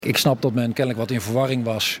Ik snap dat men kennelijk wat in verwarring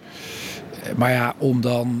was. Maar ja, om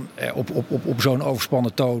dan op zo'n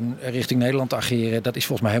overspannen toon richting Nederland te ageren, dat is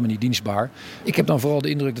volgens mij helemaal niet dienstbaar. Ik heb dan vooral de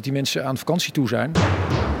indruk dat die mensen aan vakantie toe zijn.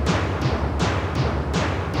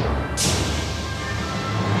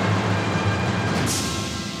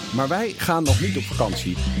 Maar wij gaan nog niet op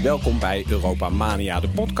vakantie. Welkom bij Europa Mania, de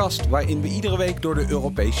podcast waarin we iedere week door de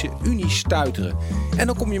Europese Unie stuiteren. En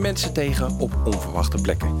dan kom je mensen tegen op onverwachte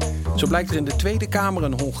plekken. Zo blijkt er in de Tweede Kamer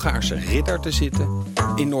een Hongaarse ridder te zitten.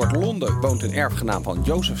 In Noord-Londen woont een erfgenaam van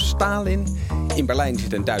Jozef Stalin. In Berlijn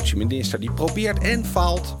zit een Duitse minister die probeert en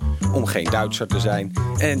faalt om geen Duitser te zijn.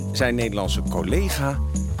 En zijn Nederlandse collega,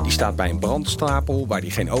 die staat bij een brandstapel waar hij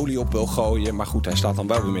geen olie op wil gooien. Maar goed, hij staat dan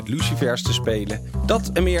wel weer met lucifers te spelen. Dat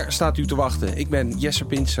en meer staat u te wachten. Ik ben Jesse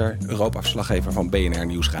Pinser, Europa-verslaggever van BNR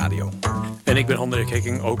Nieuwsradio. En ik ben Han-Dirk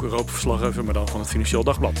Hekking, ook Europa-verslaggever, maar dan van het Financieel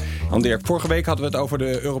Dagblad. Han-Dirk, vorige week hadden we het over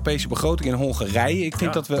de Europese begroting in Hongarije. Ik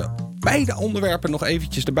vind dat we beide onderwerpen nog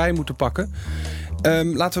eventjes erbij moeten pakken.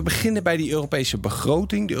 Laten we beginnen bij die Europese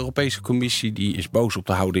begroting. De Europese Commissie die is boos op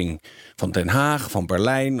de houding van Den Haag, van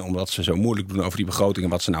Berlijn, omdat ze zo moeilijk doen over die begroting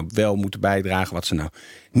en wat ze nou wel moeten bijdragen, wat ze nou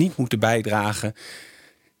niet moeten bijdragen.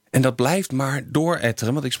 En dat blijft maar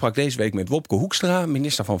dooretteren, want ik sprak deze week met Wopke Hoekstra,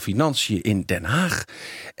 minister van Financiën in Den Haag.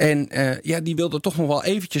 En die wilde toch nog wel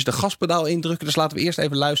eventjes de gaspedaal indrukken. Dus laten we eerst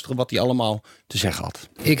even luisteren wat hij allemaal te zeggen had.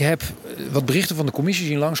 Ik heb wat berichten van de commissie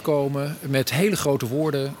zien langskomen met hele grote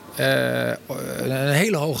woorden. Een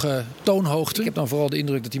hele hoge toonhoogte. Ik heb dan vooral de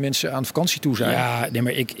indruk dat die mensen aan vakantie toe zijn. Ja, nee,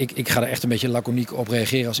 maar ik ga er echt een beetje laconiek op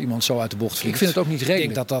reageren als iemand zo uit de bocht vliegt. Ik vind het ook niet redelijk.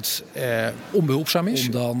 Ik denk dat onbehulpzaam is.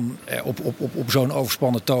 Om dan op zo'n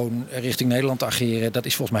overspannen toon richting Nederland te ageren, dat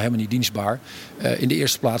is volgens mij helemaal niet dienstbaar. In de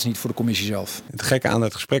eerste plaats niet voor de commissie zelf. Het gekke aan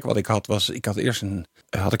het gesprek wat ik had was,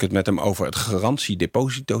 had ik het met hem over het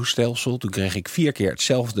garantiedepositostelsel. Toen kreeg ik 4 keer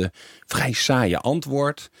hetzelfde vrij saaie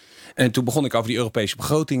antwoord. En toen begon ik over die Europese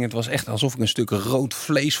begroting. Het was echt alsof ik een stuk rood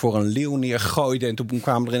vlees voor een leeuw neergooide. En toen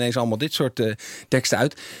kwamen er ineens allemaal dit soort teksten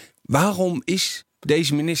uit. Waarom is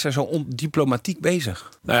deze minister zo ondiplomatiek bezig?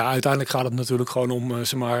 Nou ja, uiteindelijk gaat het natuurlijk gewoon om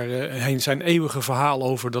zijn eeuwige verhaal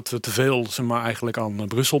over dat we te veel eigenlijk aan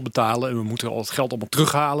Brussel betalen. En we moeten al het geld allemaal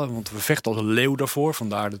terughalen, want we vechten als een leeuw daarvoor.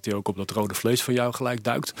 Vandaar dat hij ook op dat rode vlees van jou gelijk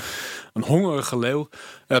duikt. Een hongerige leeuw.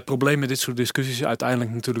 Het probleem met dit soort discussies is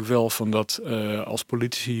uiteindelijk natuurlijk wel van dat als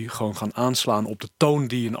politici gewoon gaan aanslaan op de toon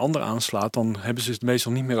die een ander aanslaat, dan hebben ze het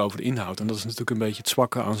meestal niet meer over de inhoud. En dat is natuurlijk een beetje het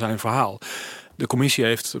zwakke aan zijn verhaal. De commissie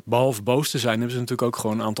heeft, behalve boos te zijn, hebben ze natuurlijk ook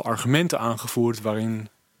gewoon een aantal argumenten aangevoerd waarin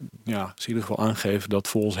ze in ieder geval aangeven dat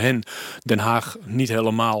volgens hen Den Haag niet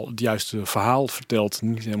helemaal het juiste verhaal vertelt,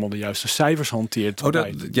 niet helemaal de juiste cijfers hanteert.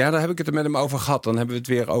 Daar heb ik het er met hem over gehad. Dan hebben we het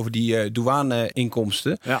weer over die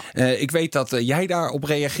douane-inkomsten. Ja. Ik weet dat jij daarop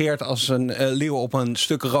reageert als een leeuw op een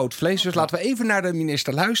stuk rood vlees. Dus laten we even naar de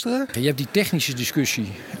minister luisteren. Je hebt die technische discussie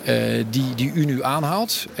die u nu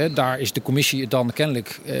aanhaalt. Daar is de commissie dan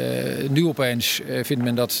kennelijk nu opeens vindt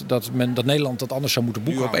men dat Nederland dat anders zou moeten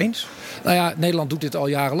boekhouden. Nu opeens? Nou ja, Nederland doet dit al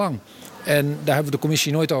jarenlang. En daar hebben we de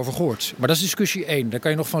commissie nooit over gehoord. Maar dat is discussie 1. Daar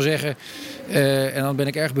kan je nog van zeggen. En dan ben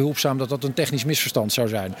ik erg behulpzaam dat dat een technisch misverstand zou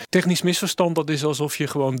zijn. Technisch misverstand, dat is alsof je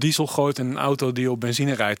gewoon diesel gooit in een auto die op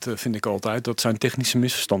benzine rijdt, vind ik altijd. Dat zijn technische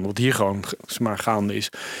misverstanden. Wat hier gewoon gaande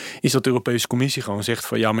is dat de Europese Commissie gewoon zegt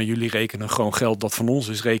van ja, maar jullie rekenen gewoon geld dat van ons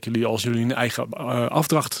is. Rekenen jullie als jullie een eigen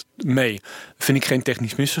afdracht mee. Vind ik geen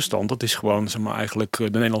technisch misverstand. Dat is gewoon eigenlijk de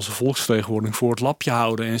Nederlandse volksvertegenwoordiging voor het lapje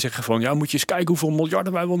houden. En zeggen van ja, moet je eens kijken hoeveel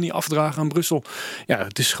miljarden wij wel niet afdragen aan Brussel. Ja,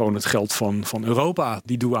 het is gewoon het geld van Europa,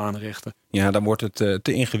 die douanerechten. Ja, dan wordt het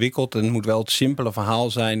te ingewikkeld. En het moet wel het simpele verhaal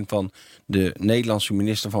zijn van de Nederlandse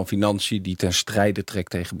minister van Financiën die ten strijde trekt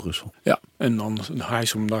tegen Brussel. Ja, en dan hij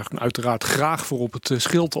is hem daar uiteraard graag voor op het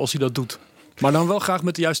schild als hij dat doet. Maar dan wel graag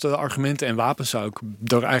met de juiste argumenten en wapens zou ik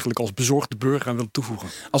er eigenlijk als bezorgde burger aan willen toevoegen.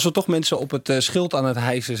 Als we toch mensen op het schild aan het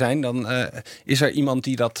hijsen zijn, dan is er iemand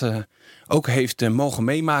die dat ook heeft mogen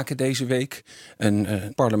meemaken deze week. Een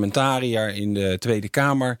parlementariër in de Tweede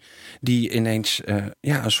Kamer die ineens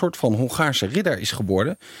een soort van Hongaarse ridder is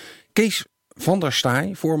geworden. Kees van der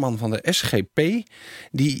Staaij, voorman van de SGP,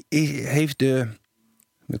 die heeft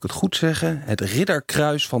moet ik het goed zeggen, het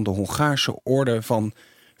ridderkruis van de Hongaarse orde van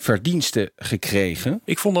verdiensten gekregen.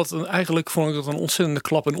 Ik vond dat een ontzettende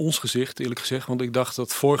klap in ons gezicht, eerlijk gezegd. Want ik dacht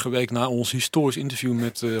dat vorige week na ons historisch interview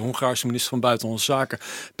met de Hongaarse minister van Buitenlandse Zaken,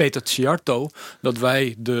 Peter Szijjártó, dat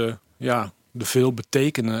wij de veel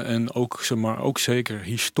betekenen en ook zeker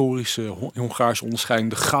historische Hongaarse onderscheiding,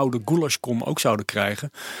 de gouden goulaschkom ook zouden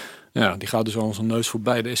krijgen. Ja, die gaat dus aan onze neus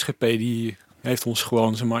voorbij. De SGP die heeft ons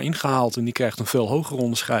gewoon ingehaald. En die krijgt een veel hogere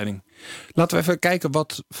onderscheiding. Laten we even kijken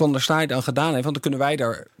wat Van der Staaij dan gedaan heeft. Want dan kunnen wij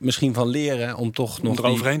daar misschien van leren om toch nog... Om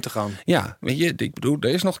eroverheen te gaan. Ja, weet je, ik bedoel, er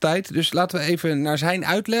is nog tijd. Dus laten we even naar zijn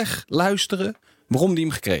uitleg luisteren waarom hij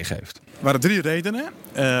hem gekregen heeft. Er waren 3 redenen.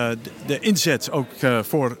 De inzet ook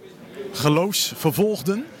voor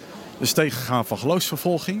geloofsvervolgden. Dus tegengaan van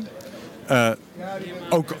geloofsvervolging.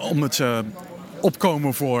 Ook om het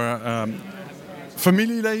opkomen voor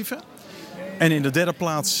familieleven. En in de derde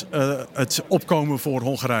plaats het opkomen voor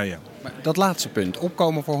Hongarije. Maar dat laatste punt,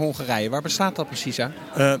 opkomen voor Hongarije, waar bestaat dat precies aan?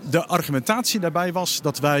 De argumentatie daarbij was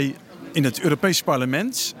dat wij in het Europese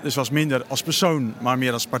parlement, dus was minder als persoon, maar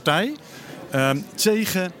meer als partij,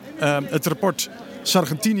 tegen het rapport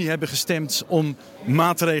Sargentini hebben gestemd om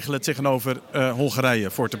maatregelen tegenover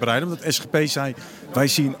Hongarije voor te bereiden. Want het SGP zei, wij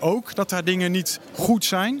zien ook dat daar dingen niet goed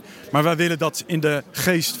zijn, maar wij willen dat in de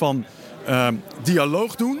geest van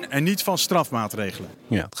dialoog doen en niet van strafmaatregelen.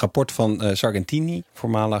 Ja, het rapport van Sargentini,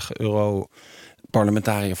 voormalig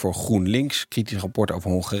Europarlementariër voor GroenLinks, kritisch rapport over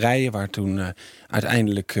Hongarije, waar toen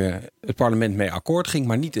uiteindelijk het parlement mee akkoord ging,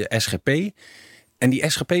 maar niet de SGP. En die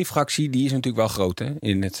SGP-fractie die is natuurlijk wel groot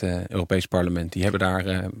in het Europese parlement. Die hebben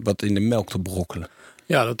daar wat in de melk te brokkelen.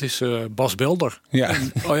 Ja, dat is Bas Belder. Ja.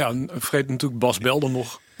 En, vergeet natuurlijk Bas Belder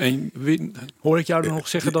nog. En hoor ik jou er nog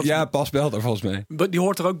zeggen dat... Ja, Bas Belder volgens mij. Die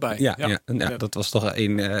hoort er ook bij. Ja. Dat was toch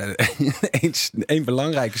een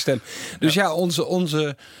belangrijke stem. Dus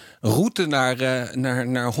onze route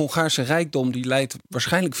naar Hongaarse rijkdom, die leidt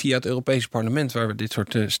waarschijnlijk via het Europese parlement, waar we dit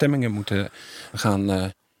soort stemmingen moeten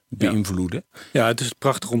gaan beïnvloeden. Ja, het is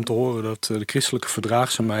prachtig om te horen dat de christelijke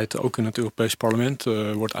verdraagzaamheid ook in het Europese parlement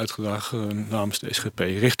wordt uitgedragen namens de SGP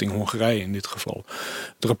richting Hongarije in dit geval.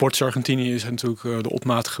 Het rapport Sargentini is natuurlijk de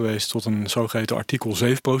opmaat geweest tot een zogeheten artikel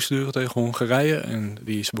 7-procedure tegen Hongarije. En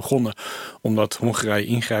die is begonnen omdat Hongarije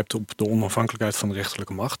ingrijpt op de onafhankelijkheid van de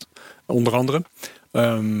rechterlijke macht. Onder andere.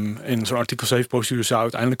 En zo'n artikel 7-procedure zou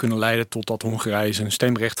uiteindelijk kunnen leiden tot dat Hongarije zijn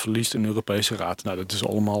stemrecht verliest in de Europese Raad. Nou, dat is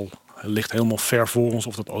allemaal... ligt helemaal ver voor ons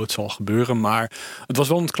of dat ooit zal gebeuren. Maar het was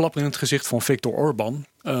wel een klap in het gezicht van Viktor Orbán.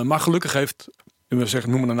 Maar gelukkig heeft,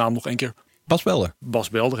 noemen de naam nog één keer... Bas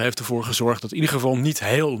Belder heeft ervoor gezorgd dat in ieder geval niet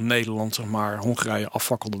heel Nederland, Hongarije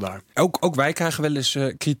afvakkelde daar. Ook wij krijgen wel eens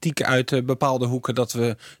kritiek uit bepaalde hoeken dat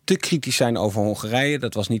we te kritisch zijn over Hongarije.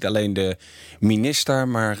 Dat was niet alleen de minister,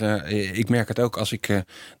 maar ik merk het ook als ik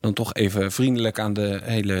dan toch even vriendelijk aan de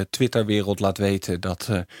hele Twitterwereld laat weten dat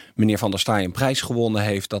meneer Van der Staaij een prijs gewonnen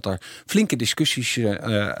heeft. Dat er flinke discussies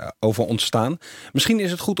over ontstaan. Misschien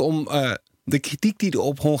is het goed om... de kritiek die er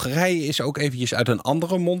op Hongarije is ook eventjes uit een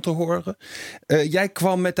andere mond te horen. Jij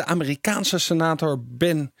kwam met de Amerikaanse senator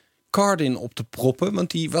Ben Cardin op de proppen,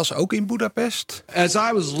 want die was ook in Budapest. As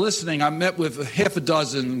I was listening, I met with half a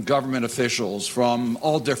dozen government officials from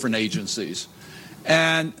all different agencies.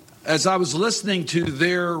 And as I was listening to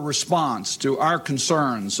their response to our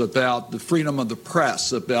concerns about the freedom of the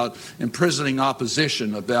press, about imprisoning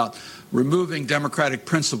opposition, about removing democratic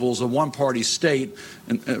principles of one-party state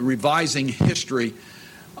and revising history,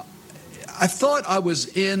 I thought I was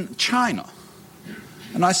in China.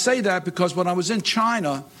 And I say that because when I was in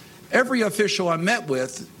China, every official I met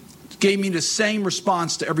with gave me the same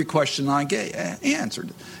response to every question I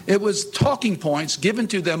answered. It was talking points given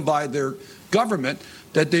to them by their government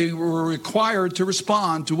that they were required to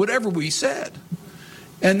respond to whatever we said.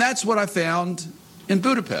 And that's what I found in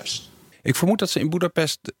Budapest. Ik vermoed dat ze in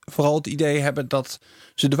Budapest vooral het idee hebben dat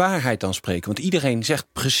ze de waarheid dan spreken. Want iedereen zegt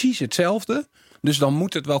precies hetzelfde, dus dan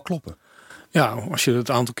moet het wel kloppen. Ja, als je het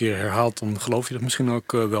een aantal keer herhaalt, dan geloof je dat misschien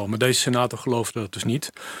ook wel. Maar deze senator geloofde dat dus niet.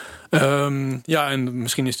 En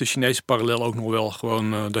misschien is de Chinese parallel ook nog wel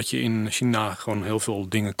gewoon dat je in China gewoon heel veel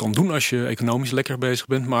dingen kan doen als je economisch lekker bezig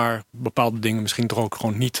bent. Maar bepaalde dingen misschien toch ook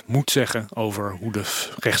gewoon niet moet zeggen over hoe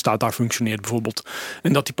de rechtsstaat daar functioneert bijvoorbeeld.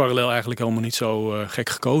 En dat die parallel eigenlijk helemaal niet zo gek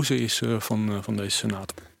gekozen is van deze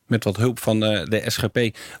senator. Met wat hulp van de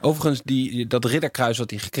SGP. Overigens, dat ridderkruis wat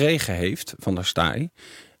hij gekregen heeft van der Staaij.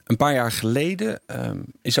 Een paar jaar geleden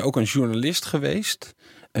is er ook een journalist geweest,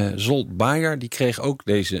 Zsolt Bayer, die kreeg ook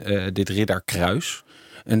dit ridderkruis.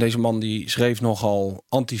 En deze man die schreef nogal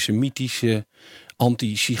antisemitische,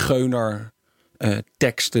 anti-zigeuner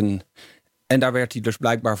teksten. En daar werd hij dus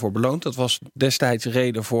blijkbaar voor beloond. Dat was destijds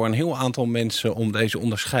reden voor een heel aantal mensen om deze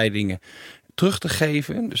onderscheidingen terug te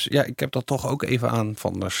geven. Dus ja, ik heb dat toch ook even aan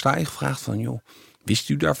Van der Staaij gevraagd van, joh, wist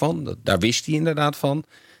u daarvan? Daar wist hij inderdaad van.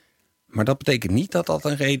 Maar dat betekent niet dat dat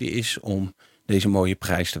een reden is om deze mooie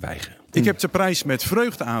prijs te weigeren. Ik heb de prijs met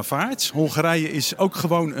vreugde aanvaard. Hongarije is ook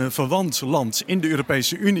gewoon een verwant land in de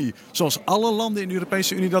Europese Unie, zoals alle landen in de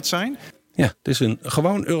Europese Unie dat zijn. Ja, het is een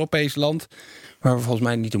gewoon Europees land Waar we volgens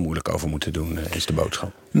mij niet te moeilijk over moeten doen, is de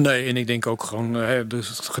boodschap. Nee, en ik denk ook gewoon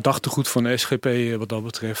het gedachtegoed van de SGP wat dat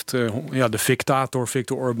betreft. De dictator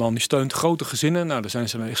Viktor Orbán die steunt grote gezinnen. Nou, daar zijn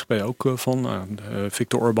ze de SGP ook van.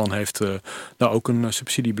 Viktor Orbán heeft daar ook een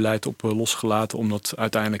subsidiebeleid op losgelaten. Omdat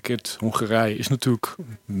uiteindelijk Hongarije is natuurlijk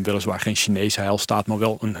weliswaar geen Chinese heilstaat, maar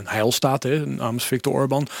wel een heilstaat namens Viktor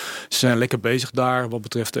Orbán. Ze zijn lekker bezig daar wat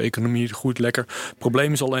betreft de economie. Het groeit lekker. Het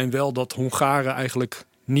probleem is alleen wel dat Hongaren eigenlijk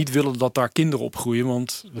niet willen dat daar kinderen opgroeien,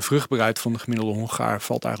 want de vruchtbaarheid van de gemiddelde Hongaar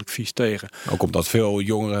valt eigenlijk vies tegen. Ook omdat veel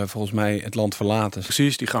jongeren volgens mij het land verlaten.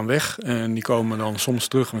 Precies, die gaan weg en die komen dan soms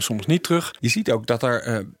terug en soms niet terug. Je ziet ook dat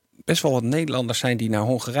er best wel wat Nederlanders zijn die naar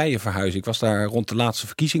Hongarije verhuizen. Ik was daar rond de laatste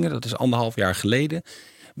verkiezingen, dat is 1,5 jaar geleden.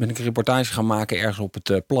 Ben ik een reportage gaan maken ergens op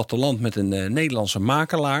het platteland met een Nederlandse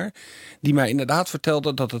makelaar, die mij inderdaad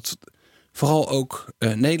vertelde dat het vooral ook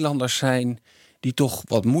Nederlanders zijn die toch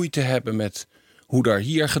wat moeite hebben met hoe er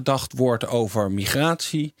hier gedacht wordt over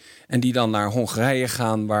migratie. En die dan naar Hongarije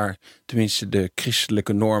gaan, waar tenminste de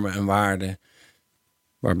christelijke normen en waarden,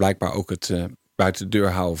 waar blijkbaar ook het buiten de deur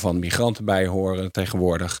houden van migranten bij horen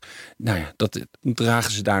tegenwoordig. Nou ja, dat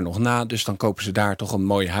dragen ze daar nog na. Dus dan kopen ze daar toch een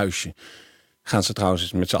mooi huisje. Gaan ze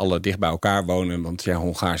trouwens met z'n allen dicht bij elkaar wonen. Want ja,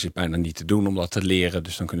 Hongaars is bijna niet te doen om dat te leren.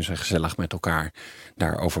 Dus dan kunnen ze gezellig met elkaar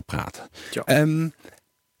daarover praten. Ja.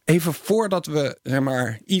 Even voordat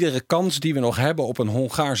we iedere kans die we nog hebben op een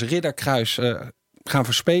Hongaars ridderkruis gaan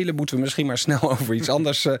verspelen, moeten we misschien maar snel over iets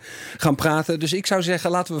anders gaan praten. Dus ik zou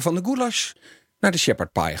zeggen, laten we van de goulash naar de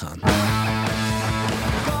shepherd pie gaan. I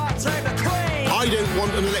don't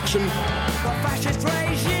want an election.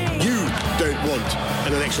 You don't want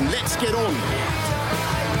an election. Let's get on.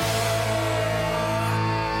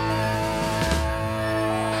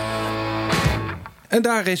 En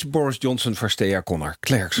daar is Boris Johnson Verstea Connor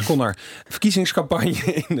Klerks. Connor,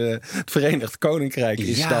 verkiezingscampagne in het Verenigd Koninkrijk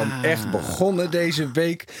is dan echt begonnen deze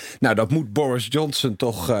week. Nou, dat moet Boris Johnson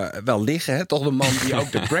toch wel liggen. Hè? Toch de man die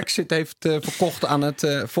ook de Brexit heeft verkocht aan het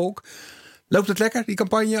volk. Loopt het lekker, die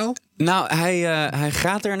campagne al? Nou, hij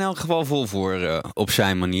gaat er in elk geval vol voor op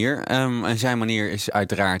zijn manier. En zijn manier is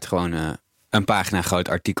uiteraard gewoon een pagina groot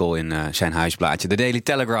artikel in zijn huisblaadje. De Daily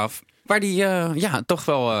Telegraph. Waar die toch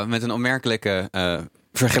wel met een opmerkelijke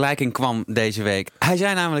vergelijking kwam deze week. Hij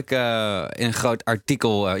zei namelijk in een groot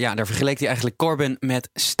artikel, daar vergeleek hij eigenlijk Corbyn met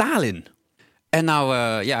Stalin. En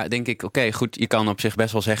nou, denk ik, oké, goed, je kan op zich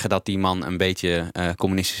best wel zeggen dat die man een beetje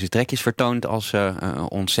communistische trekjes vertoont als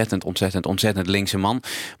ontzettend linkse man.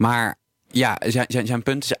 Maar ja, zijn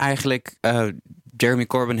punt is eigenlijk, Jeremy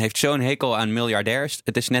Corbyn heeft zo'n hekel aan miljardairs.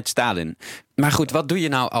 Het is net Stalin. Maar goed, wat doe je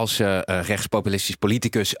nou als rechtspopulistisch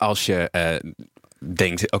politicus als je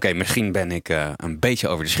denkt, oké, misschien ben ik een beetje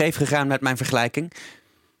over de scheef gegaan met mijn vergelijking.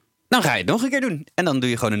 Dan ga je het nog een keer doen. En dan doe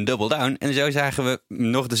je gewoon een double down. En zo zagen we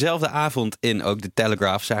nog dezelfde avond in ook de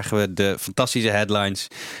Telegraph, zagen we de fantastische headlines.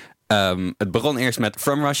 Het begon eerst met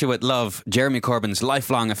From Russia with Love, Jeremy Corbyn's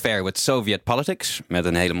lifelong affair with Soviet politics. Met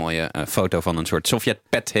een hele mooie foto van een soort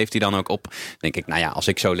Sovjet-pet heeft hij dan ook op. Denk ik, nou ja, als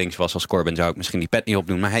ik zo links was als Corbyn zou ik misschien die pet niet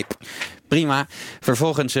opdoen. Maar hey, prima.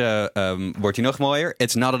 Vervolgens wordt hij nog mooier.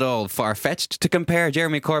 It's not at all far-fetched to compare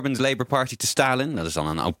Jeremy Corbyn's Labour Party to Stalin. Dat is dan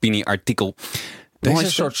een opinieartikel. Er is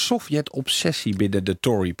een soort Sovjet-obsessie binnen de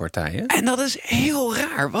Tory-partij, hè? En dat is heel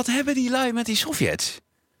raar. Wat hebben die lui met die Sovjets?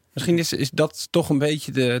 Misschien is dat toch een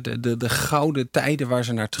beetje de gouden tijden waar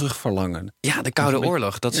ze naar terug verlangen. Ja, de Koude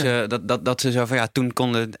Oorlog. Dat ze zo van, ja, toen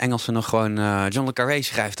konden de Engelsen nog gewoon... John le Carré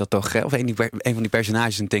schrijft dat toch? Hè? Of een van die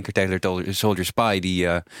personages in Tinker Tailor Soldier Spy.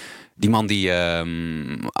 Die man die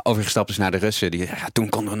overgestapt is naar de Russen. Toen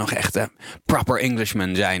konden we nog echt proper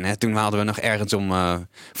Englishmen zijn. Hè? Toen hadden we nog ergens om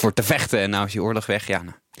voor te vechten. En nou is die oorlog weg.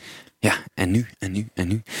 Ja, en nu.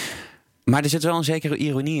 Maar er zit wel een zekere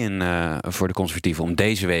ironie in voor de conservatieven om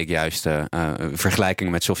deze week juist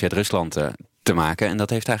vergelijkingen met Sovjet-Rusland te maken. En dat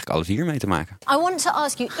heeft eigenlijk alles hiermee te maken. I want to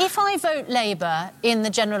ask you, if I vote Labour in the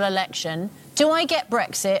general election, do I get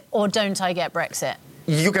Brexit or don't I get Brexit?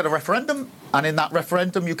 You get a referendum, and in that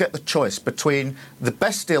referendum you get the choice between the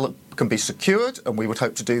best deal that can be secured, and we would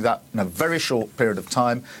hope to do that in a very short period of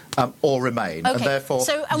time, or remain. Okay. And therefore,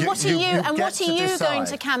 what are you going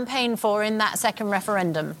to campaign for in that second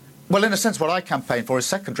referendum? Well, in a sense, what I campaign for is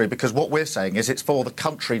secondary, because what we're saying is it's for the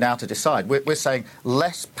country now to decide. We're saying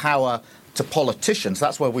less power to politicians.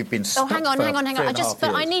 That's where we've been stuck. Oh, hang on.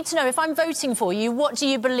 But I need to know, if I'm voting for you, what do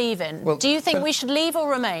you believe in? Well, do you think we should leave or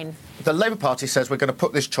remain? The Labour Party says we're going to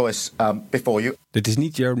put this choice before you. Dit is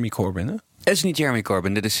niet Jeremy Corbyn, hè? Het is niet Jeremy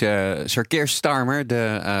Corbyn, dit is Sir Keir Starmer,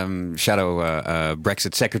 de shadow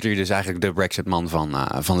Brexit secretary, dus eigenlijk de Brexit-man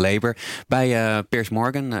van Labour. Bij Piers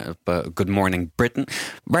Morgan, op Good Morning Britain,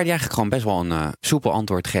 waar hij eigenlijk gewoon best wel een soepel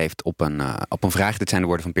antwoord geeft op een vraag. Dit zijn de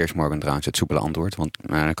woorden van Piers Morgan trouwens, het soepele antwoord, want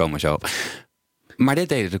daar komen we zo op. Maar dit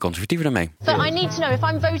deden de conservatieven ermee. So I need to know, if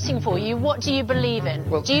I'm voting for you, what do you believe in?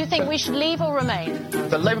 Well, do you think we should leave or remain?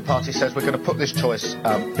 The Labour Party says we're going to put this choice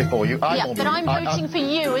before you. But I'm voting for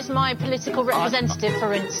you as my political representative,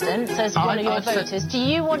 for instance, as one of your voters. Do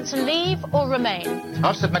you want to leave or remain?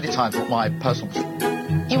 I've said many times what my personal...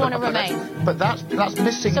 You want to remain? But that's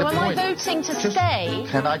missing the point. So am I voting to stay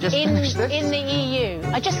can I just finish this? In the EU?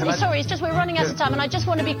 It's just we're running out of time and I just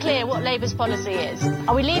want to be clear what Labour's policy is.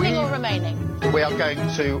 Are we leaving or remaining? We are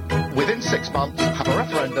going to, within 6 months, have a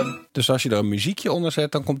referendum. Dus als je er een muziekje onder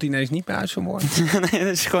zet, dan komt die ineens niet meer uit zo'n woord. Nee,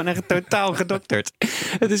 dat is gewoon echt totaal gedokterd.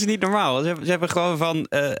 Het is niet normaal. Ze hebben gewoon van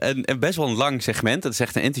een best wel een lang segment, dat is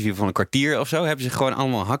echt een interview van een kwartier of zo, hebben ze gewoon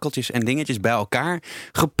allemaal hakkeltjes en dingetjes bij elkaar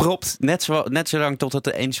gepropt. Net zo lang totdat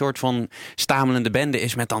er een soort van stamelende bende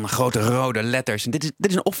is met dan grote rode letters. En dit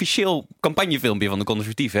is een officieel campagnefilmpje van de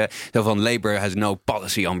conservatieven. Hè? Zo van Labour has no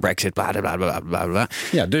policy on Brexit, bla bla bla bla bla.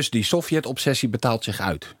 Ja, dus die Sovjet-obsessie betaalt zich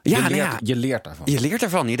uit. Je leert daarvan. Je leert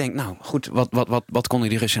daarvan. Je denkt, nou goed, wat konden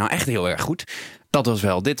die Russen nou echt heel erg goed? Dat was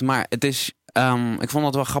wel dit, maar het is... ik vond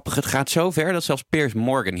dat wel grappig. Het gaat zo ver dat zelfs Piers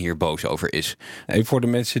Morgan hier boos over is. Even voor de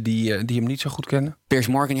mensen die hem niet zo goed kennen. Piers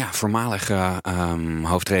Morgan, ja, voormalig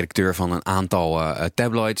hoofdredacteur van een aantal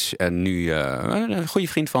tabloids. En nu een goede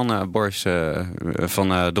vriend van Boris,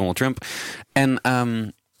 van Donald Trump. En...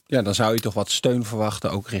 ja, dan zou je toch wat steun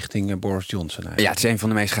verwachten, ook richting Boris Johnson. Eigenlijk. Ja, het is een van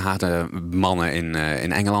de meest gehate mannen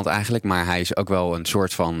in Engeland eigenlijk. Maar hij is ook wel een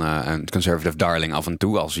soort van een conservative darling af en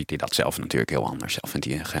toe. Al ziet hij dat zelf natuurlijk heel anders. Zelf vindt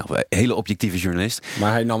hij een hele objectieve journalist.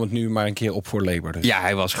 Maar hij nam het nu maar een keer op voor Labour. Dus. Ja,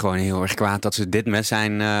 hij was gewoon heel erg kwaad dat ze dit met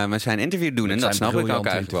zijn interview doen. En dat snap ik ook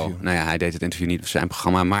eigenlijk wel. Nou ja, hij deed het interview niet op zijn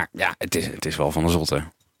programma. Maar ja, het is wel van de zotte.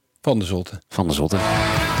 Van de zotte. Van de zotte.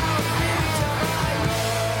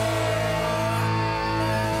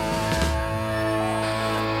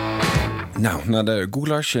 Nou, na de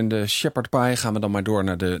goulash en de shepherd pie gaan we dan maar door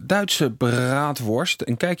naar de Duitse braadworst.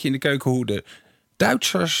 Een kijkje in de keuken hoe de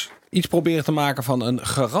Duitsers iets proberen te maken van een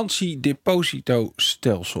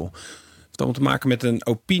garantiedepositostelsel. Het heeft allemaal te maken met een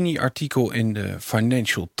opinieartikel in de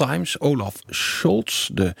Financial Times. Olaf Scholz,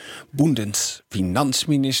 de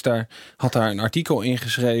Bundesfinanzminister, had daar een artikel in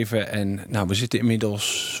geschreven. En nou, we zitten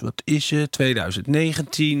inmiddels,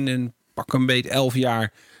 2019, en pak een beetje 11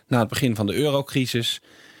 jaar na het begin van de eurocrisis.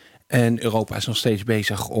 En Europa is nog steeds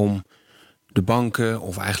bezig om de banken,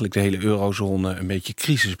 of eigenlijk de hele Eurozone, een beetje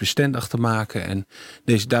crisisbestendig te maken. En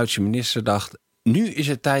deze Duitse minister dacht, nu is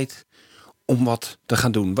het tijd om wat te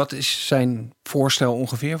gaan doen. Wat is zijn voorstel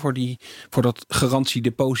ongeveer voor dat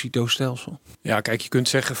garantiedepositostelsel? Ja, kijk, je kunt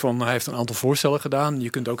zeggen van hij heeft een aantal voorstellen gedaan. Je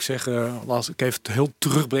kunt ook zeggen, ik even het heel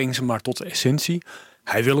terugbrengen, maar tot de essentie.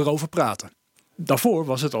 Hij wil erover praten. Daarvoor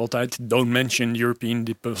was het altijd don't mention European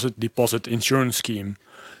Deposit Insurance Scheme.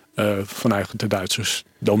 Vanuit de Duitsers.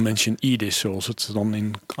 Don't mention EDIS, zoals het dan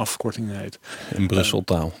in afkorting heet. In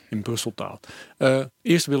Brusseltaal. In Brusseltaal.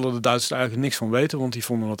 Eerst wilden de Duitsers eigenlijk niks van weten, want die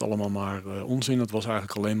vonden het allemaal maar onzin. Het was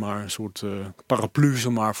eigenlijk alleen maar een soort paraplu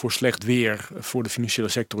voor slecht weer voor de financiële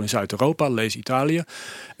sector in Zuid-Europa, lees Italië.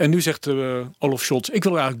 En nu zegt Olaf Scholz, ik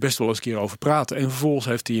wil er eigenlijk best wel eens een keer over praten. En vervolgens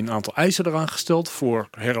heeft hij een aantal eisen eraan gesteld voor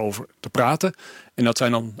erover te praten. En dat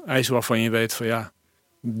zijn dan eisen waarvan je weet van ja,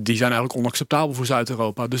 die zijn eigenlijk onacceptabel voor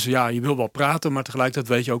Zuid-Europa. Dus ja, je wil wel praten, maar tegelijkertijd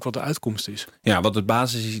weet je ook wat de uitkomst is. Ja, wat het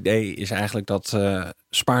basisidee is eigenlijk dat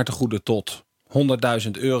spaartegoeden tot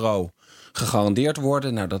 €100.000 gegarandeerd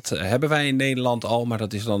worden. Nou, dat hebben wij in Nederland al, maar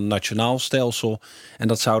dat is dan een nationaal stelsel. En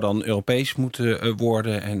dat zou dan Europees moeten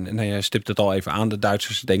worden. En nou, jij stipt het al even aan, de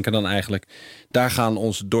Duitsers denken dan eigenlijk, daar gaan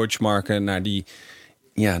onze Deutschmarken naar die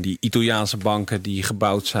Italiaanse banken die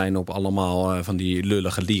gebouwd zijn op allemaal van die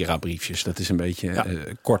lullige lira-briefjes. Dat is een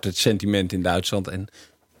beetje kort het sentiment in Duitsland. En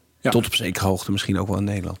tot op zekere hoogte misschien ook wel in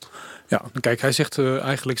Nederland. Ja, kijk, hij zegt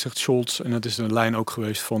eigenlijk, zegt Scholz, en dat is een lijn ook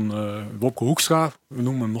geweest van Wopke Hoekstra, we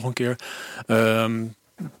noemen hem nog een keer.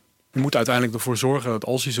 Je moet uiteindelijk ervoor zorgen dat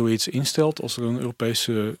als je zoiets instelt, als er een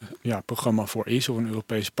Europese programma voor is, of een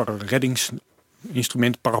Europees reddingsfonds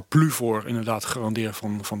instrument, paraplu voor inderdaad garanderen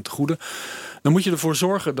van tegoeden. Dan moet je ervoor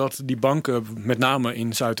zorgen dat die banken, met name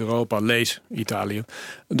in Zuid-Europa, lees Italië,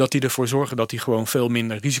 dat die ervoor zorgen dat die gewoon veel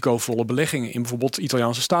minder risicovolle beleggingen in bijvoorbeeld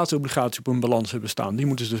Italiaanse staatsobligaties op hun balans hebben staan. Die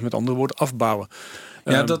moeten ze dus met andere woorden afbouwen.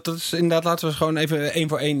 Ja, dat is inderdaad, laten we gewoon even één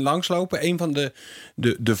voor één langslopen. Een van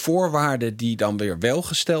de voorwaarden die dan weer wel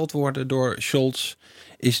gesteld worden door Scholz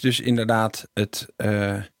is dus inderdaad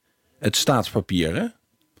het staatspapier, hè?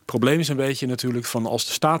 Het probleem is een beetje natuurlijk van als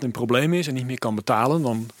de staat in probleem is en niet meer kan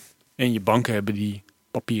betalen, en je banken hebben die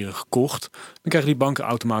papieren gekocht, dan krijgen die banken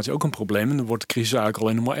automatisch ook een probleem. En dan wordt de crisis eigenlijk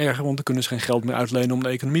alleen nog maar erger, want dan kunnen ze geen geld meer uitlenen om de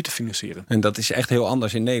economie te financieren. En dat is echt heel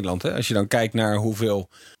anders in Nederland, hè? Als je dan kijkt naar hoeveel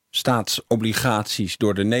staatsobligaties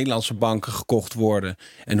door de Nederlandse banken gekocht worden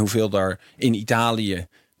en hoeveel daar in Italië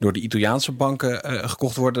door de Italiaanse banken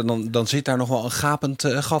gekocht worden, dan zit daar nog wel een gapend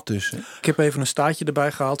gat tussen. Ik heb even een staatje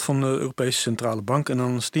erbij gehaald van de Europese Centrale Bank. En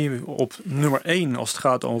dan staan we op nummer 1 als het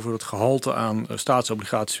gaat over het gehalte aan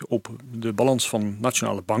staatsobligaties op de balans van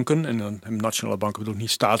nationale banken. En dan hebben nationale banken bedoel ik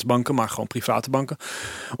niet staatsbanken, maar gewoon private banken.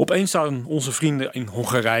 Op 1 staan onze vrienden in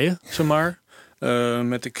Hongarije, zeg maar. Daar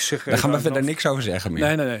gaan we verder niks over zeggen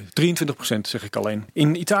meer. Nee. 23% zeg ik alleen.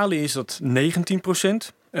 In Italië is dat 19%.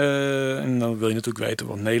 En dan wil je natuurlijk weten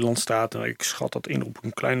wat Nederland staat. Ik schat dat in op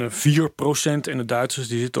een kleine 4%. En de Duitsers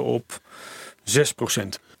die zitten op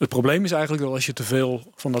 6%. Het probleem is eigenlijk dat als je te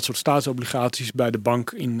veel van dat soort staatsobligaties bij de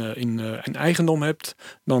bank in eigendom hebt,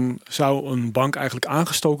 dan zou een bank eigenlijk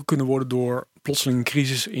aangestoken kunnen worden door plotseling een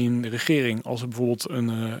crisis in de regering. Als er bijvoorbeeld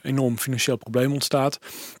een enorm financieel probleem ontstaat.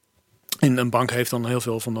 En een bank heeft dan heel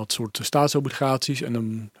veel van dat soort staatsobligaties.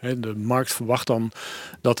 En de markt verwacht dan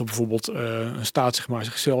dat er bijvoorbeeld een staat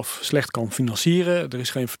zichzelf slecht kan financieren. Er is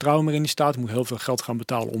geen vertrouwen meer in die staat. Er moet heel veel geld gaan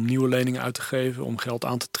betalen om nieuwe leningen uit te geven, om geld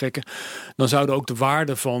aan te trekken. Dan zouden ook de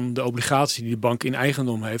waarde van de obligatie die de bank in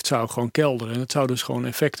eigendom heeft, zou gewoon kelderen. En het zou dus gewoon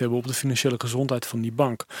effect hebben op de financiële gezondheid van die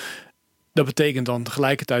bank. Dat betekent dan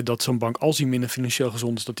tegelijkertijd dat zo'n bank, als hij minder financieel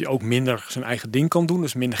gezond is, dat hij ook minder zijn eigen ding kan doen.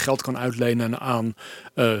 Dus minder geld kan uitlenen aan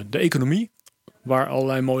de economie. Waar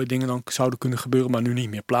allerlei mooie dingen dan zouden kunnen gebeuren, maar nu niet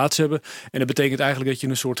meer plaats hebben. En dat betekent eigenlijk dat je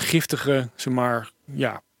een soort giftige,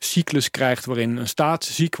 cyclus krijgt waarin een staat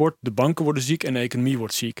ziek wordt, de banken worden ziek en de economie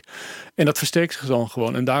wordt ziek. En dat versterkt zich dan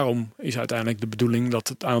gewoon. En daarom is uiteindelijk de bedoeling dat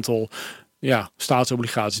het aantal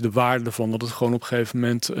staatsobligaties, de waarde ervan, dat het gewoon op een gegeven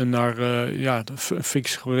moment naar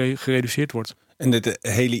fix gereduceerd wordt. En het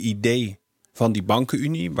hele idee van die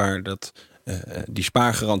bankenunie, waar die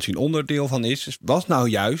spaargarantie een onderdeel van is, was nou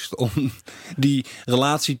juist om die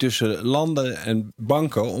relatie tussen landen en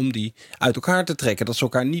banken, om die uit elkaar te trekken. Dat ze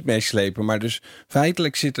elkaar niet meeslepen. Maar dus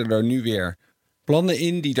feitelijk zitten er nu weer plannen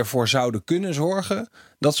in die ervoor zouden kunnen zorgen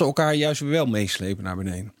dat ze elkaar juist wel meeslepen naar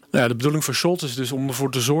beneden. Ja, de bedoeling van Scholz is dus om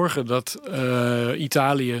ervoor te zorgen dat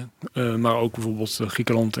Italië, maar ook bijvoorbeeld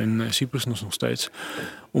Griekenland en Cyprus nog steeds,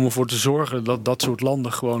 om ervoor te zorgen dat dat soort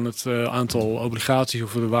landen gewoon het aantal obligaties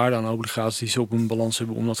of de waarde aan obligaties die ze op hun balans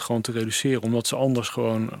hebben, om dat gewoon te reduceren. Omdat ze anders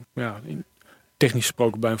gewoon, technisch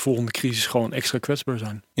gesproken, bij een volgende crisis gewoon extra kwetsbaar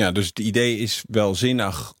zijn. Ja, dus het idee is wel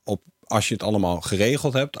zinnig als je het allemaal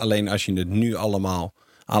geregeld hebt. Alleen als je het nu allemaal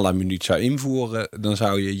à la minuut zou invoeren, dan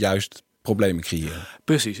zou je juist problemen creëren.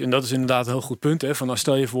 Precies, en dat is inderdaad een heel goed punt. Hè? Van,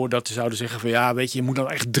 stel je voor dat ze zouden zeggen van je moet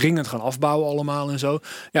nou echt dringend gaan afbouwen allemaal en zo.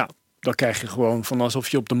 Ja, dan krijg je gewoon van alsof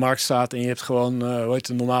je op de markt staat en je hebt gewoon,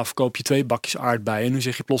 normaal verkoop je 2 bakjes aardbeien. En nu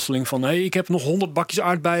zeg je plotseling van, ik heb nog 100 bakjes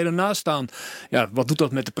aardbeien ernaast staan. Ja, wat doet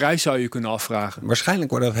dat met de prijs, zou je kunnen afvragen.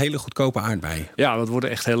 Waarschijnlijk worden dat hele goedkope aardbeien. Ja, dat worden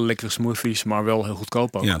echt hele lekkere smoothies, maar wel heel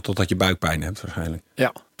goedkoop ook. Ja, totdat je buikpijn hebt waarschijnlijk.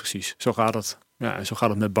 Ja, precies. Zo gaat het. Ja, en zo gaat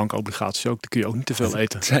het met bankobligaties ook. Dan kun je ook niet te veel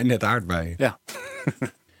eten. Het zijn net aardbeien. Ja.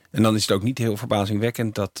 En dan is het ook niet heel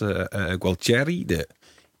verbazingwekkend dat Gualtieri, de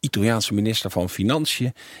Italiaanse minister van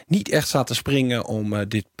Financiën, niet echt staat te springen om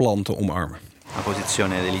dit plan te omarmen. La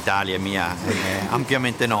posizione dell'Italia mia è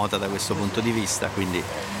ampiamente nota da questo punto di vista, quindi.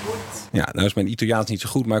 Ja, nou is mijn Italiaans niet zo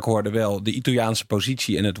goed, maar ik hoorde wel de Italiaanse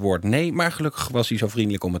positie en het woord nee. Maar gelukkig was hij zo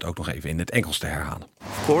vriendelijk om het ook nog even in het Engels te herhalen.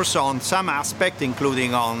 Of course, on some aspect,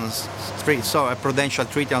 including on a prudential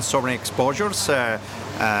treaty on sovereign exposures,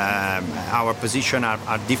 our position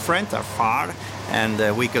are different, are far.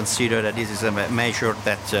 And we consider that this is a measure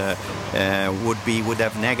that would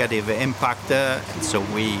have negative impact. So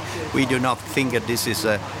we do not think that this is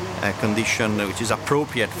a condition which is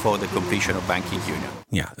appropriate for the completion of banking union.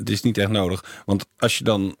 Ja, het is niet echt nodig. Want als je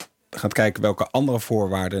dan gaat kijken welke andere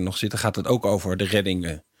voorwaarden er nog zitten, gaat het ook over de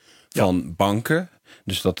reddingen van banken.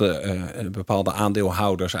 Dus dat bepaalde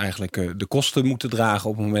aandeelhouders eigenlijk de kosten moeten dragen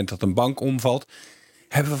op het moment dat een bank omvalt.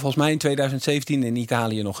 Hebben we volgens mij in 2017 in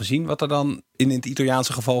Italië nog gezien wat er dan in het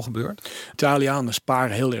Italiaanse geval gebeurt? Italianen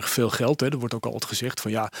sparen heel erg veel geld. Hè. Er wordt ook altijd gezegd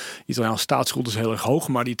van de Italiaanse staatsschuld is heel erg hoog,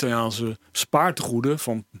 maar de Italiaanse spaartegoeden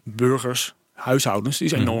van burgers, huishoudens, die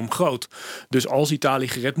is enorm groot. Dus als Italië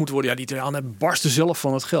gered moet worden, die Italianen barsten zelf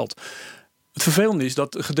van het geld. Het vervelende is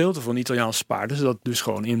dat een gedeelte van de Italiaanse spaarders dat dus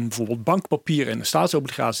gewoon in bijvoorbeeld bankpapier en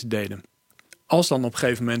staatsobligatie deden. Als dan op een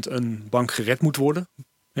gegeven moment een bank gered moet worden,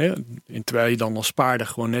 terwijl je dan als spaarder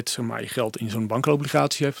gewoon net je geld in zo'n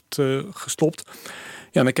bankobligatie hebt gestopt,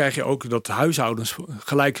 dan krijg je ook dat huishoudens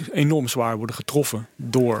gelijk enorm zwaar worden getroffen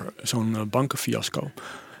door zo'n bankenfiasco.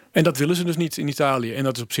 En dat willen ze dus niet in Italië. En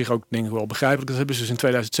dat is op zich ook denk ik wel begrijpelijk. Dat hebben ze dus in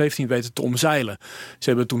 2017 weten te omzeilen. Ze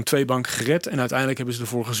hebben toen 2 banken gered. En uiteindelijk hebben ze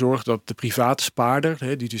ervoor gezorgd dat de private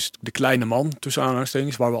spaarder, die dus de kleine man tussen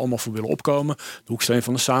aanhalingstekens, waar we allemaal voor willen opkomen, de hoeksteen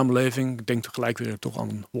van de samenleving. Ik denk tegelijk weer toch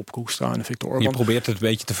aan Wopke Hoekstra en Viktor Orban. Je probeert het een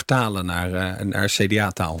beetje te vertalen naar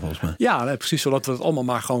CDA-taal volgens mij. Ja, precies. Zodat we het allemaal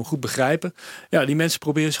maar gewoon goed begrijpen. Ja, die mensen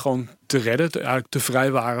proberen ze gewoon te redden. Eigenlijk te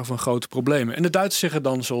vrijwaren van grote problemen. En de Duitsers zeggen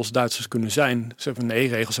dan, zoals Duitsers kunnen zijn, ze zeggen nee,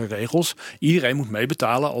 regels zijn regels. Iedereen moet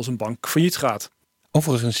meebetalen als een bank failliet gaat.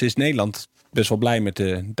 Overigens is Nederland best wel blij met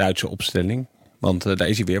de Duitse opstelling. Want daar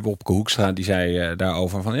is hij weer, Wopke Hoekstra, die zei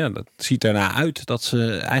daarover van dat ziet ernaar uit dat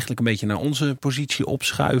ze eigenlijk een beetje naar onze positie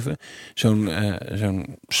opschuiven.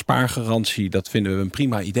 Zo'n spaargarantie, dat vinden we een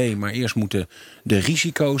prima idee. Maar eerst moeten de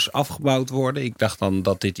risico's afgebouwd worden. Ik dacht dan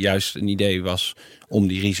dat dit juist een idee was om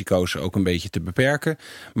die risico's ook een beetje te beperken.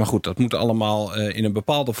 Maar goed, dat moet allemaal in een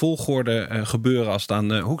bepaalde volgorde gebeuren als het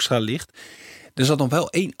aan Hoekstra ligt. Er zat nog wel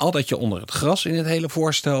één addertje onder het gras in het hele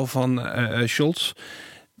voorstel van Scholz.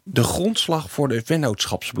 De grondslag voor de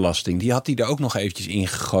vennootschapsbelasting, die had hij er ook nog eventjes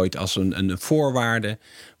ingegooid als een voorwaarde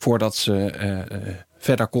voordat ze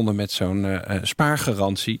verder konden met zo'n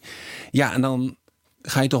spaargarantie. Ja, en dan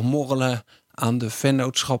ga je toch morrelen aan de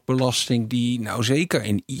vennootschapsbelasting die nou zeker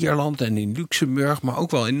in Ierland en in Luxemburg, maar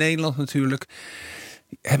ook wel in Nederland natuurlijk,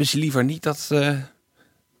 hebben ze liever niet dat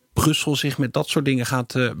Brussel zich met dat soort dingen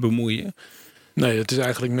gaat bemoeien. Nee, het is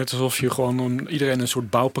eigenlijk net alsof je gewoon iedereen een soort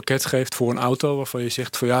bouwpakket geeft voor een auto, waarvan je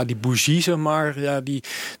zegt van die bougie, zeg maar,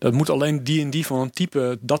 dat moet alleen die en die van een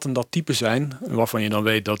type, dat en dat type zijn, waarvan je dan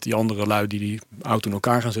weet dat die andere lui die auto in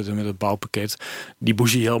elkaar gaan zetten met het bouwpakket, die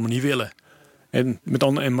bougie helemaal niet willen.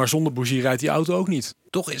 Maar zonder bougie rijdt die auto ook niet.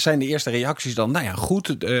 Toch zijn de eerste reacties dan,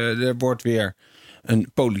 goed, er wordt weer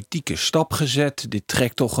een politieke stap gezet. Dit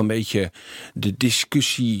trekt toch een beetje de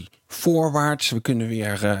discussie voorwaarts. We kunnen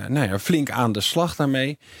weer flink aan de slag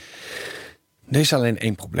daarmee. Er is alleen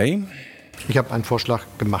één probleem. Ich habe einen Vorschlag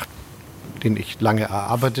gemacht, den ich lange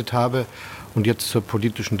erarbeitet habe und jetzt zur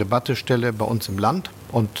politischen Debatte stelle bei uns im Land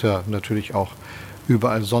und natürlich auch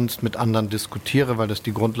überall sonst mit anderen diskutiere, weil das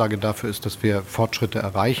die Grundlage dafür ist, dass wir Fortschritte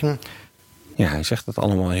erreichen. Ja, hij zegt dat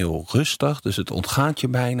allemaal heel rustig, dus het ontgaat je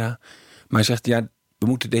bijna. Maar hij zegt, we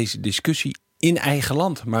moeten deze discussie in eigen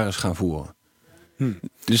land maar eens gaan voeren.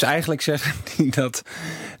 Dus eigenlijk zegt hij dat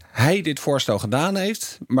hij dit voorstel gedaan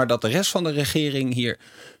heeft, maar dat de rest van de regering hier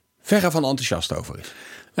verre van enthousiast over is.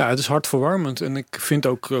 Ja, het is hartverwarmend. En ik vind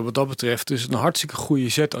ook wat dat betreft is het een hartstikke goede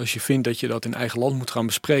zet als je vindt dat je dat in eigen land moet gaan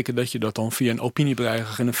bespreken, dat je dat dan via een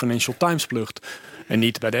opiniebedrijf in de Financial Times plucht. En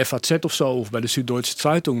niet bij de FAZ of zo, of bij de Süddeutsche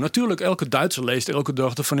Zeitung. Natuurlijk, elke Duitser leest elke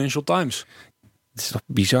dag de Financial Times. Het is toch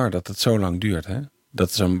bizar dat het zo lang duurt, hè? Dat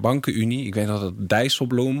is een bankenunie. Ik weet nog dat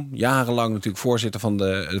Dijsselbloem, jarenlang natuurlijk voorzitter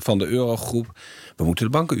van de Eurogroep. We moeten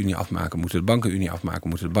de bankenunie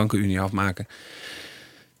afmaken.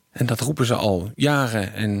 En dat roepen ze al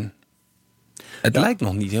jaren. En het lijkt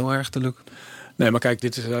nog niet heel erg te lukken. Nee, maar kijk,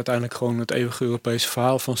 dit is uiteindelijk gewoon het eeuwige Europese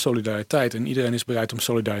verhaal van solidariteit. En iedereen is bereid om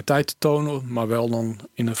solidariteit te tonen, maar wel dan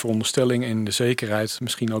in de veronderstelling en in de zekerheid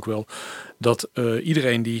misschien ook wel dat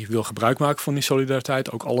iedereen die wil gebruik maken van die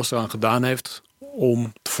solidariteit ook alles eraan gedaan heeft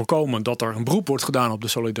om te voorkomen dat er een beroep wordt gedaan op de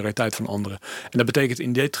solidariteit van anderen. En dat betekent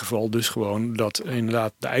in dit geval dus gewoon dat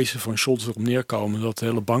inderdaad de eisen van Scholz erop neerkomen dat de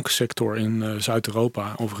hele bankensector in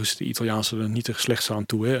Zuid-Europa, overigens de Italiaanse er niet te slecht aan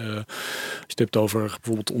toe. Hè. Als je het hebt over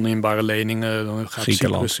bijvoorbeeld oninbare leningen, dan gaat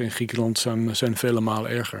Cyprus en Griekenland zijn vele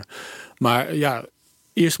malen erger. Maar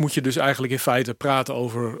eerst moet je dus eigenlijk in feite praten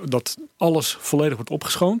over dat alles volledig wordt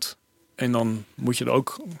opgeschoond. En dan moet je er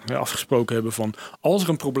ook afgesproken hebben van als er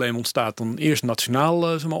een probleem ontstaat, dan eerst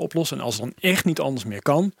nationaal oplossen. En als het dan echt niet anders meer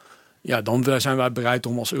kan, dan zijn wij bereid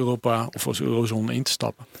om als Europa of als Eurozone in te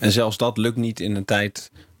stappen. En zelfs dat lukt niet in een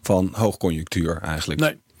tijd van hoogconjunctuur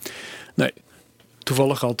eigenlijk. Nee.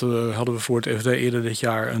 Toevallig hadden we voor het FD eerder dit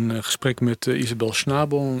jaar een gesprek met Isabel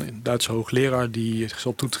Schnabel, een Duitse hoogleraar die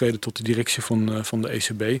zal toetreden tot de directie van de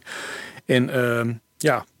ECB. En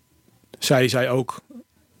zij zei ook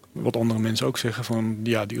wat andere mensen ook zeggen, van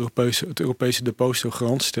het Europese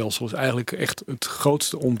depositogarantiestelsel is eigenlijk echt het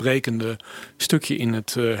grootste ontbrekende stukje in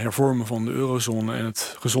het hervormen van de Eurozone en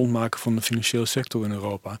het gezond maken van de financiële sector in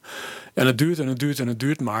Europa. En het duurt en het duurt en het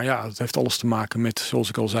duurt, maar ja, het heeft alles te maken met, zoals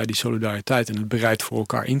ik al zei, die solidariteit en het bereid voor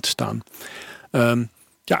elkaar in te staan.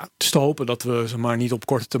 Het is te hopen dat we niet op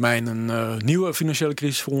korte termijn een nieuwe financiële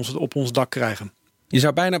crisis op ons dak krijgen. Je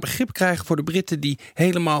zou bijna begrip krijgen voor de Britten die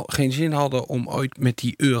helemaal geen zin hadden om ooit met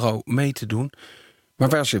die euro mee te doen. Maar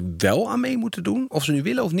waar ze wel aan mee moeten doen, of ze nu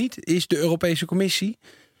willen of niet, is de Europese Commissie.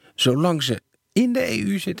 Zolang ze in de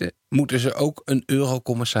EU zitten, moeten ze ook een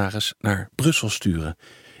eurocommissaris naar Brussel sturen.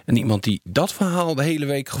 En iemand die dat verhaal de hele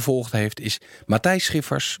week gevolgd heeft is Matthijs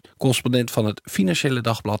Schiffers, correspondent van het Financiële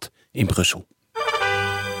Dagblad in Brussel.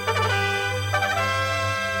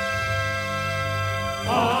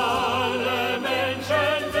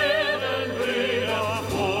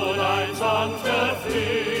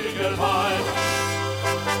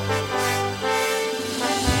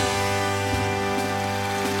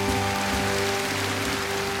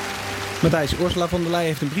 Matthijs, Ursula von der Leyen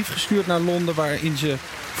heeft een brief gestuurd naar Londen waarin ze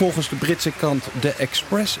volgens de Britse krant The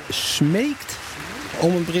Express smeekt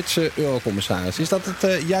om een Britse eurocommissaris. Is dat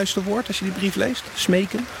het juiste woord als je die brief leest?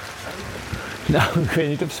 Smeken? Nou, ik weet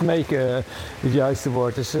niet of smeken het juiste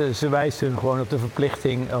woord is. Ze wijst hun gewoon op de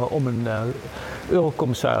verplichting om een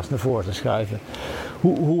eurocommissaris naar voren te schuiven.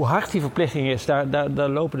 Hoe hard die verplichting is, daar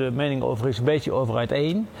lopen de meningen overigens een beetje over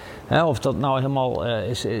uiteen. Of dat nou helemaal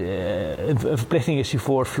een verplichting is die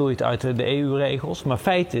voortvloeit uit de EU-regels. Maar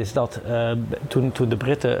feit is dat toen de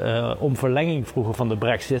Britten om verlenging vroegen van de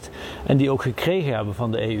Brexit en die ook gekregen hebben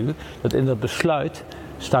van de EU, dat in dat besluit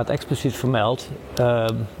staat expliciet vermeld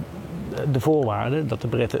de voorwaarde dat de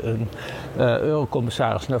Britten een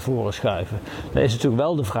eurocommissaris naar voren schuiven. Dan is natuurlijk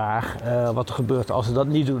wel de vraag wat er gebeurt als ze dat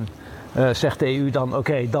niet doen. Zegt de EU dan,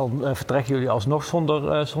 oké, dan vertrekken jullie alsnog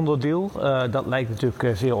zonder deal? Dat lijkt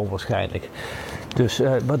natuurlijk zeer onwaarschijnlijk. Dus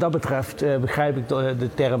wat dat betreft begrijp ik de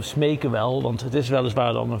term smeken wel, want het is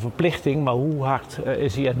weliswaar dan een verplichting, maar hoe hard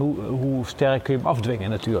is die en hoe sterk kun je hem afdwingen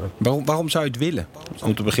natuurlijk. Waarom zou je het willen,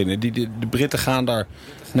 om te beginnen? De Britten gaan daar,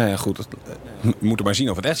 nou ja goed, we moeten maar zien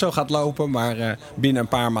of het echt zo gaat lopen, maar binnen een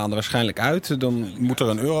paar maanden waarschijnlijk uit. Dan moet er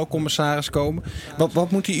een eurocommissaris komen.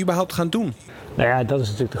 Wat moet hij überhaupt gaan doen? Nou ja, dat is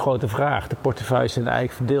natuurlijk de grote vraag. De portefeuilles zijn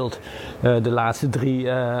eigenlijk verdeeld. De laatste 3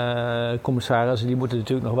 commissarissen die moeten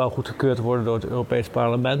natuurlijk nog wel goedgekeurd worden door het Europees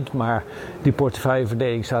Parlement. Maar die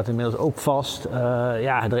portefeuilleverdeling staat inmiddels ook vast.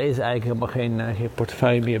 Er is eigenlijk helemaal geen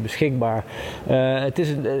portefeuille meer beschikbaar.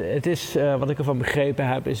 Het is wat ik ervan begrepen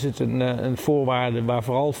heb, is het een voorwaarde waar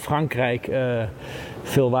vooral Frankrijk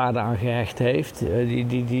veel waarde aan gehecht heeft.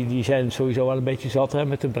 Die zijn sowieso wel een beetje zat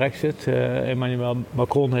met de Brexit. Emmanuel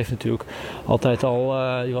Macron heeft natuurlijk altijd al,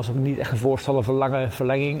 die was ook niet echt een voorstander van lange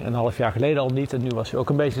verlenging. Een half jaar geleden al niet. En nu was hij ook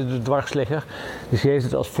een beetje de dwarsligger. Dus hij heeft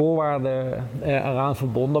het als voorwaarde eraan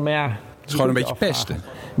verbonden. Maar ja, het is gewoon een beetje pesten.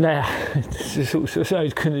 Nou ja, zo zou je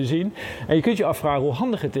het kunnen zien. En je kunt je afvragen hoe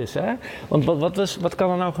handig het is. Hè? Want wat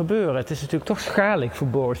kan er nou gebeuren? Het is natuurlijk toch schadelijk voor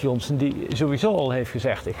Boris Johnson, die sowieso al heeft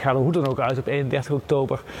gezegd, ik ga er hoe dan ook uit op 31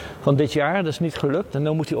 oktober van dit jaar. Dat is niet gelukt. En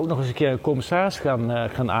dan moet hij ook nog eens een keer een commissaris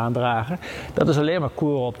gaan aandragen. Dat is alleen maar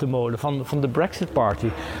koren op de molen van de Brexit Party.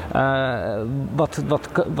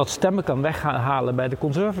 Wat stemmen kan weghalen bij de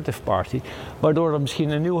Conservative Party. Waardoor er misschien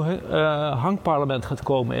een nieuw hangparlement gaat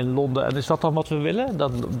komen in Londen. En is dat dan wat we willen?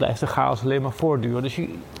 Dan blijft de chaos alleen maar voortduren. Dus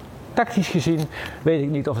tactisch gezien weet ik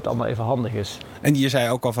niet of het allemaal even handig is. En je zei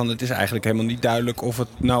ook al van, het is eigenlijk helemaal niet duidelijk of het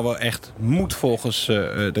nou wel echt moet volgens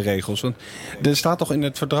de regels. Want er staat toch in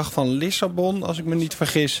het verdrag van Lissabon, als ik me niet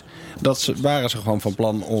vergis, waren ze gewoon van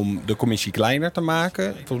plan om de commissie kleiner te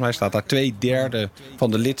maken. Volgens mij staat daar 2/3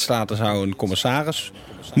 van de lidstaten zou een commissaris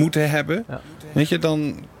moeten hebben. Ja. Weet je,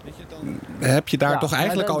 dan heb je daar toch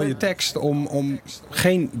eigenlijk al je tekst om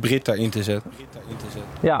geen Brit daarin te zetten.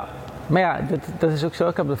 Ja, maar ja, dat is ook zo.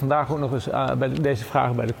 Ik heb er vandaag ook nog eens bij deze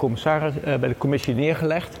vragen bij de commissie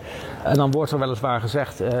neergelegd. En dan wordt er weliswaar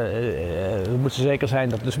gezegd, we moeten zeker zijn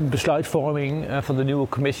dat de besluitvorming van de nieuwe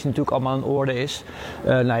commissie natuurlijk allemaal in orde is.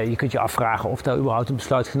 Je kunt je afvragen of daar überhaupt een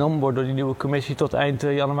besluit genomen wordt door die nieuwe commissie tot eind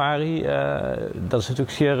januari. Dat is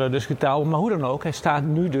natuurlijk zeer discutabel. Maar hoe dan ook, hij staat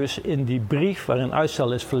nu dus in die brief waarin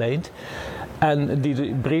uitstel is verleend. En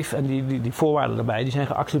die brief en die voorwaarden daarbij, die zijn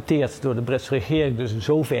geaccepteerd door de Britse regering. Dus in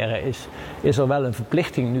zoverre is er wel een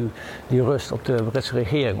verplichting nu die rust op de Britse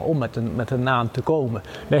regering om met een naam te komen.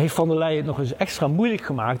 Daar heeft Van der Leyen het nog eens extra moeilijk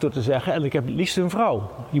gemaakt door te zeggen, en ik heb het liefst een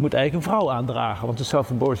vrouw. Je moet eigenlijk een vrouw aandragen. Want het zou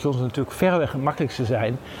voor Boris Johnson natuurlijk verreweg het makkelijkste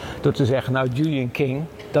zijn door te zeggen, nou Julian King,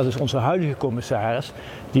 dat is onze huidige commissaris,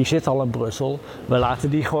 die zit al in Brussel. We laten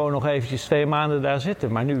die gewoon nog eventjes 2 maanden daar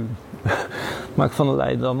zitten. Maar nu maakt Van der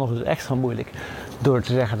Leyen dan nog eens extra moeilijk door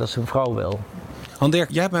te zeggen dat ze een vrouw wil.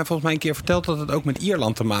 Han-Dirk, jij hebt mij volgens mij een keer verteld dat het ook met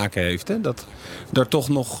Ierland te maken heeft. Hè? Dat er toch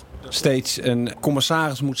nog steeds een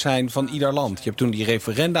commissaris moet zijn van ieder land. Je hebt toen die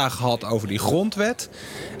referenda gehad over die grondwet.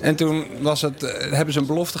 En toen hebben ze een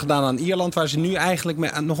belofte gedaan aan Ierland waar ze nu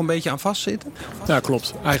eigenlijk nog een beetje aan vastzitten. Ja,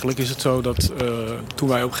 klopt. Eigenlijk is het zo dat toen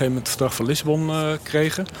wij op een gegeven moment het verdrag van Lissabon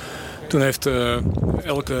kregen, toen heeft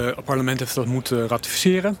elke parlement dat moeten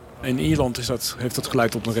ratificeren. In Ierland heeft dat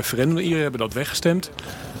geleid tot een referendum. De Ieren hebben dat weggestemd.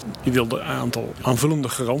 Die wilden een aantal aanvullende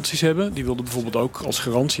garanties hebben. Die wilden bijvoorbeeld ook als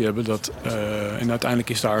garantie hebben dat... en uiteindelijk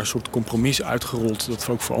is daar een soort compromis uitgerold dat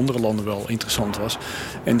ook voor andere landen wel interessant was.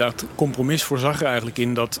 En dat compromis voorzag er eigenlijk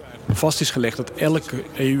in dat vast is gelegd dat elke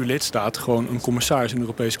EU-lidstaat gewoon een commissaris in de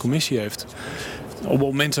Europese Commissie heeft. Op het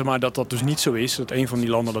moment dat dat dus niet zo is, dat een van die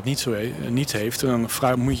landen dat niet heeft, dan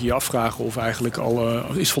moet je je afvragen of eigenlijk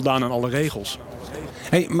is voldaan aan alle regels.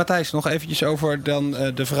 Hey, Matthijs, nog eventjes over dan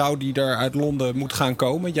de vrouw die daar uit Londen moet gaan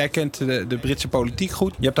komen. Jij kent de Britse politiek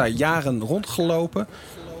goed. Je hebt daar jaren rondgelopen.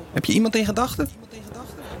 Heb je iemand in gedachten?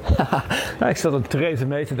 Ja, ik zat aan Theresa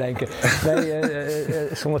mee te denken. Nee,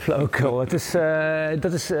 zonder flauwekul. Er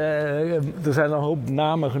zijn een hoop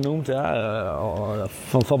namen genoemd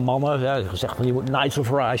van mannen. Ja, gezegd van je moet Nigel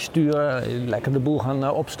Farage sturen, lekker de boel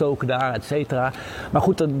gaan opstoken daar, et cetera. Maar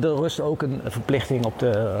goed, er rust ook een verplichting op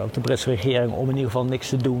de Britse regering om in ieder geval niks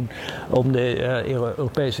te doen. Om de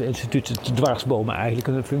Europese instituten te dwarsbomen eigenlijk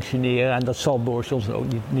kunnen functioneren. En dat zal Boris Johnson ook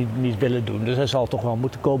niet willen doen. Dus hij zal toch wel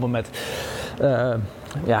moeten komen met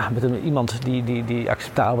iemand die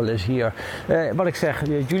acceptabel is hier. Wat ik zeg,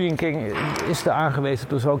 Julian King is de aangewezen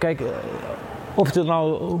persoon. Kijk,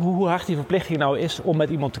 hoe hard die verplichting nou is om met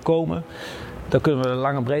iemand te komen, daar kunnen we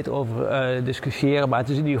lang en breed over discussiëren. Maar het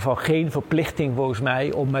is in ieder geval geen verplichting volgens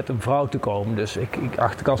mij om met een vrouw te komen. Dus ik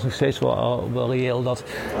acht de kans nog steeds wel reëel dat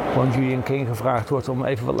gewoon Julian King gevraagd wordt om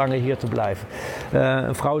even wat langer hier te blijven.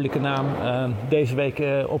 Een vrouwelijke naam. Deze week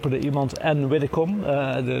opperde iemand Anne Widdecombe,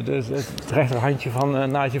 het rechterhandje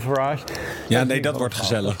van Nigel Farage. Ja, nee, dat wordt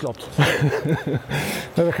gezellig. Dat klopt.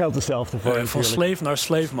 Maar dat geldt hetzelfde voor. Van slave naar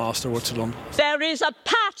slave master wordt ze dan. There is a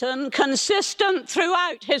pattern consistent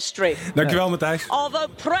throughout history. Dankjewel, Matthijs. Of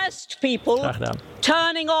oppressed people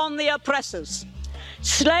turning on the oppressors.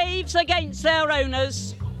 Slaves against their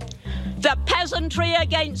owners. The peasantry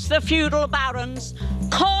against the feudal barons.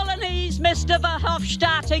 Colonies, Mr.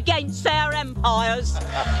 Verhofstadt, against their empires.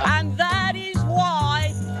 And that is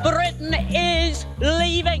why Britain is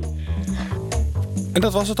leaving. En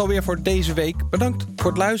dat was het alweer voor deze week. Bedankt voor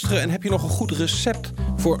het luisteren. En heb je nog een goed recept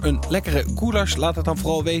voor een lekkere goulash? Laat het dan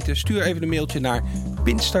vooral weten. Stuur even een mailtje naar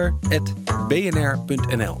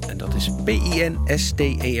pinster@bnr.nl. En dat is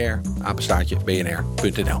PINSTER,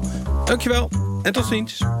 @bnr.nl. Dankjewel en tot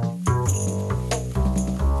ziens.